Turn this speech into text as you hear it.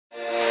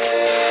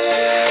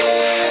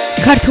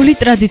ქართული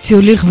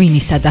ტრადიციული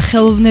ღვინისა და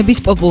ხელოვნების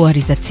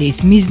პოპულარიზაციის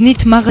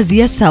მიზნით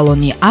მაღაზია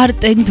სალონი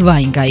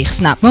არტ-ვაინ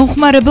გაიხსნა.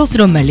 მომხმარებელს,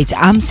 რომელიც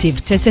ამ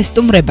სივრცეს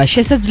ესტუმრება,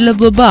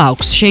 შესაძლებლობა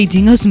აქვს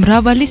შეიძინოს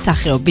მრავალი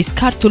სახეობის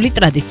ქართული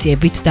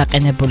ტრადიციებით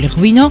დაყენებული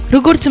ღვინო,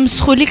 როგორც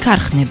მსხვილი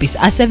ქარხნების,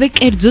 ასევე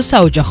კერძო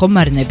საოჯახო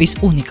მარნების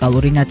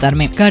უნიკალური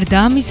ნაწარმი. გარდა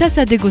ამისა,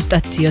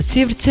 სადეგუსტაციო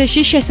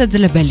სივრცეში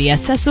შესაძლებელია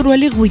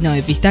სასურველი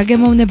ღვინოების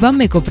დაგემოვნება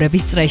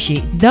მეგობრების წრეში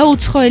და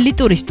უცხოელი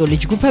ტურისტული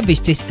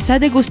ჯგუფებისთვის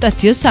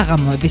სადეგუსტაციო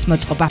საღამოების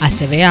მოწყობა.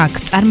 ასევე აქ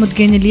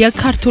წარმოდგენილია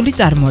ქართული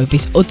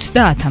წარმოების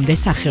 30-მდე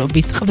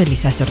სახეობის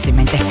ყველის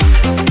ასორტიმენტი.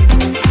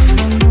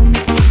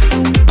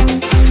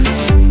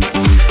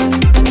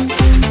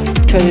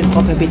 ჩვენ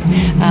ვიმყოფებით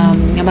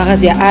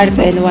მაღაზია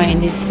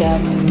არტ-ვაინის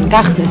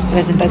გახსნის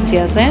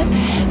პრეზენტაციაზე.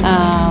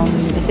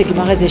 ესე იგი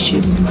მაღაზიაში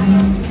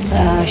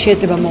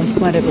შეიძლება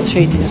მომხმარებელს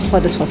შეიძინოს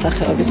სხვადასხვა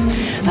სახეობის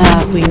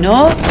ღვინო,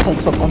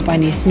 სხვადასხვა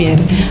კომპანიის მიერ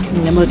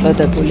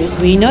მოწოდებული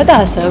ღვინო და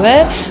ასევე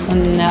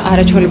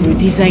არაჩვეულებრივი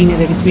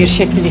დიზაინერების მიერ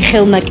შექმნილი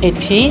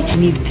ხელნაკეთი,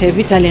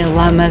 ნივთები, ძალიან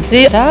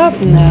ლამაზი და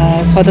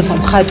სხვადასხვა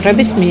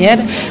მხატვრების მიერ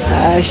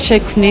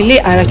შექმნილი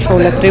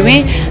არაჩვეულებრივი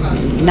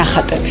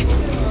ნახატები.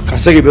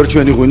 ასე იგი,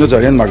 ჩვენი ღვინო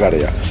ძალიან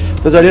მაგარია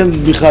და ძალიან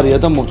მიხარია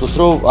და მოწონს,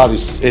 რომ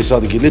არის ეს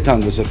ადგილი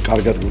თან ესეთ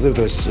კარგ ადგილზე,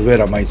 დღეს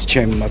ვერა მაინც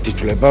ჩემ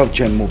მათითვლება,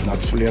 ჩემ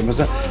მობნათვლი ამას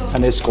და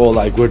თან ეს სკოლა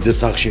აი გვერდზე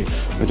სახში,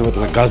 მე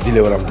თვითონ გაზრდილი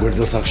ვარ ამ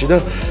გვერდზე სახში და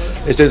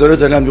ეს ტერიტორია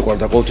ძალიან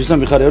მიყვარდა ყოველთვის და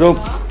მიხარია, რომ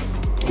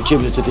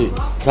ჩემი ესეთი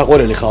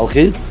საყვარელი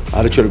ხალხი,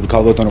 არაჩვეულებრივი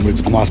ქალბატონი, რომელიც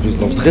გმას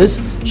მისდობს დღეს,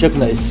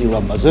 შექმნა ეს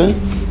სილამაზე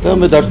და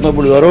მე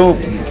დარწმუნებული ვარ, რომ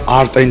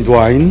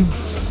არტ-ვაინ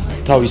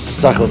თავის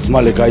სახელს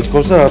მალე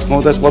გაითქოს და რა თქმა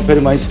უნდა ეს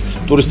ყველაფერი მაინც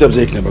ტურისტებზე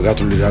იქნება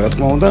გათვლილი რა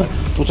თქმა უნდა,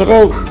 თუმცა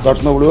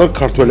დარწმუნებული ვარ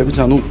ქართველებიც,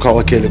 ანუ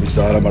ქალაქელებიც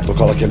და არა მარტო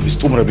ქალაქელების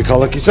სტუმრები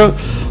ქალაქისა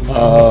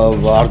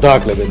არ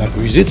დააკლებენ აქ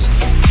ვიზიტს.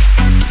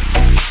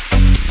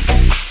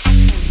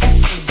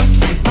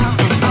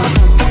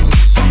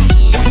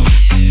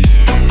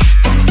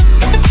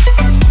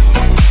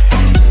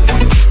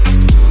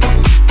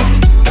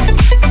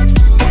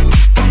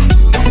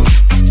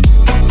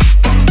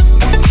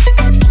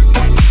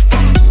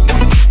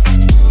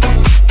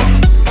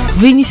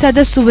 ღვინისა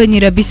და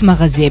სუვენირების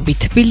მაღაზიები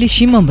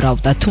თბილისში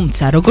მომრავლდა,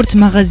 თუმცა როგორც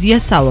მაღაზია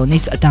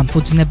სალონის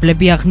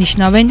დამფუძნებლები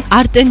აღნიშნავენ,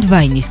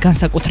 არტ-ვაინის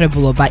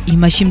განსაკუთრებულობა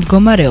იმაში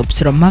მდგომარეობს,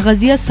 რომ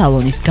მაღაზია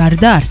სალონის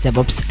გარდა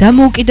არსებობს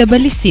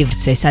დამოუკიდებელი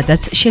სივრცე,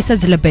 სადაც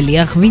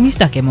შესაძლებელია ღვინის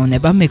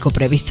დაგემოვნება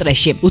მეგობრების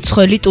წრეში,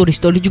 უცხოელი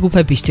ტურისტული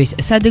ჯგუფებისთვის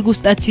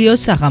სადეგუსტაციო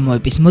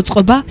საღამოების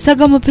მოწყობა,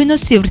 საგამოფენო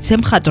სივრცე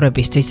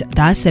მხატვრებისთვის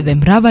და ასევე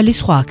მრავალი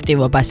სხვა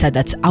აქტივობა,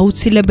 სადაც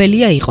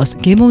აუცილებელია იყოს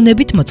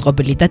გემოვნებით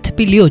მოწყობილი და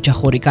თბილი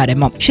ოჯახური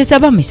გარემო.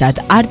 შესაბამისად,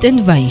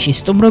 არტ-ვაინში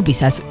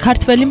სტუმრობისას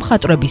ქართველი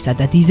მხატვრებისა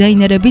და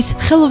დიზაინერების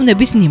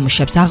ხელოვნების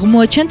ნიმუშებს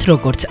აღმოაჩენთ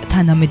როგორც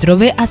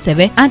თანამედროვე,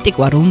 ასევე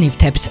ანტიკვარულ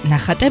ნივთებს,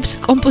 ნახატებს,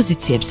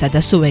 კომპოზიციებსა და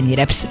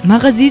სუვენირებს.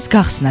 მაღაზიის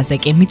გახსნაზე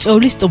კი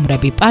მიწვეული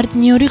სტუმრები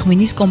პარტნიორი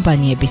ღვინის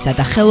კომპანიებისა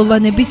და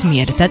ხელოვნების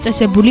მიერ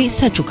დაწესებული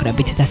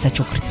საჩუქრებით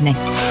დასაჩუქრდნენ.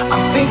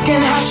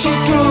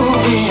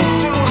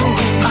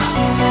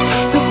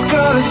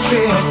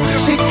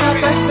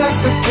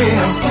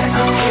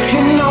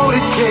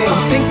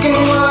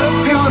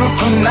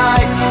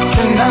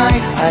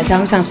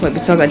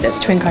 დამთანხმებით ზოგადად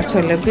ჩვენ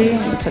ქართველები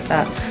ცოტა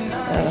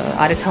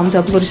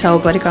არათამდაბლური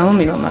საუბარი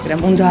გამომივა, მაგრამ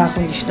უნდა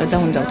აღვნიშნო და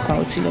უნდა ვთქვა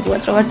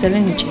აუცილებლად, რომ ვარ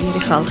ძალიან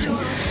ნიჭიერი ხალხი.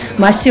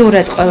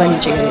 მასიურად ყველა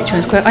ნიჭიერია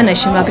ჩვენს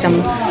ქვეყანაში, მაგრამ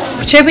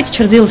ვრჩებით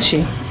ჩრდილში.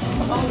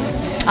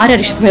 არ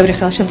არის ბევრი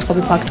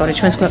ხელშემწყობი ფაქტორი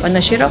ჩვენს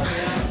ქვეყანაში, რომ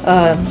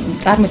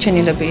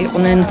წარმოჩენილები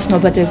იყვნენ,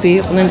 ცნობადები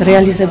იყვნენ,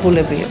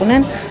 რეალიზებულები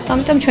იყვნენ.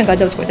 ამიტომ ჩვენ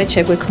გადავწყვეტეთ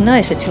შეგვექმნა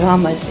ესეთი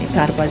ლამაზი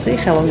დარბაზი,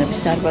 ხელოვნების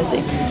დარბაზი,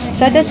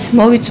 სადაც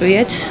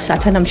მოვიწვიეთ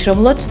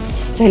სათანამშრომლოდ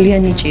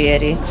ძალიან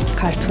ნიჭიერი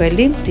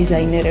ქართველი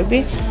დიზაინერები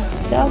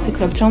და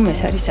ვფიქრობთ, რომ ეს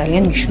არის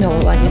ძალიან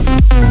მნიშვნელოვანი.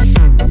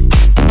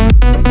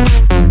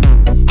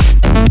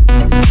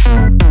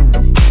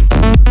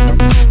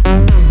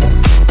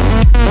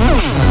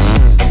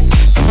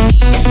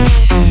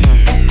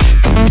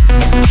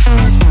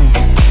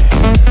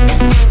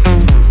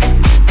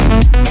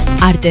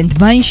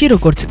 არტ-ვაინში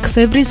როგორც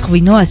ქვევრის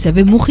ღვინო,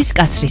 ასევე მუხის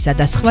კასრისა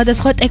და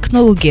სხვადასხვა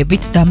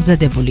ტექნოლოგიებით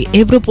დამზადებული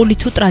ევროპული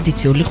თუ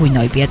ტრადიციული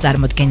ღვინოებია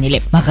წარმოდგენილი.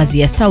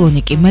 მაღაზია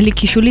სალონი კი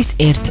მელიქიშვილის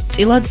 1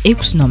 წილად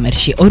 6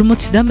 ნომერში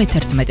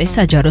 51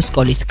 საჯარო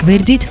სკოლის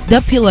გვერდით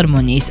და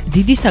ფილარმონიის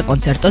დიდი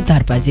საკონცერტო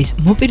დარბაზის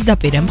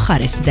მოპირდაპირე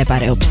მხარეს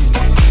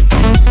მდებარეობს.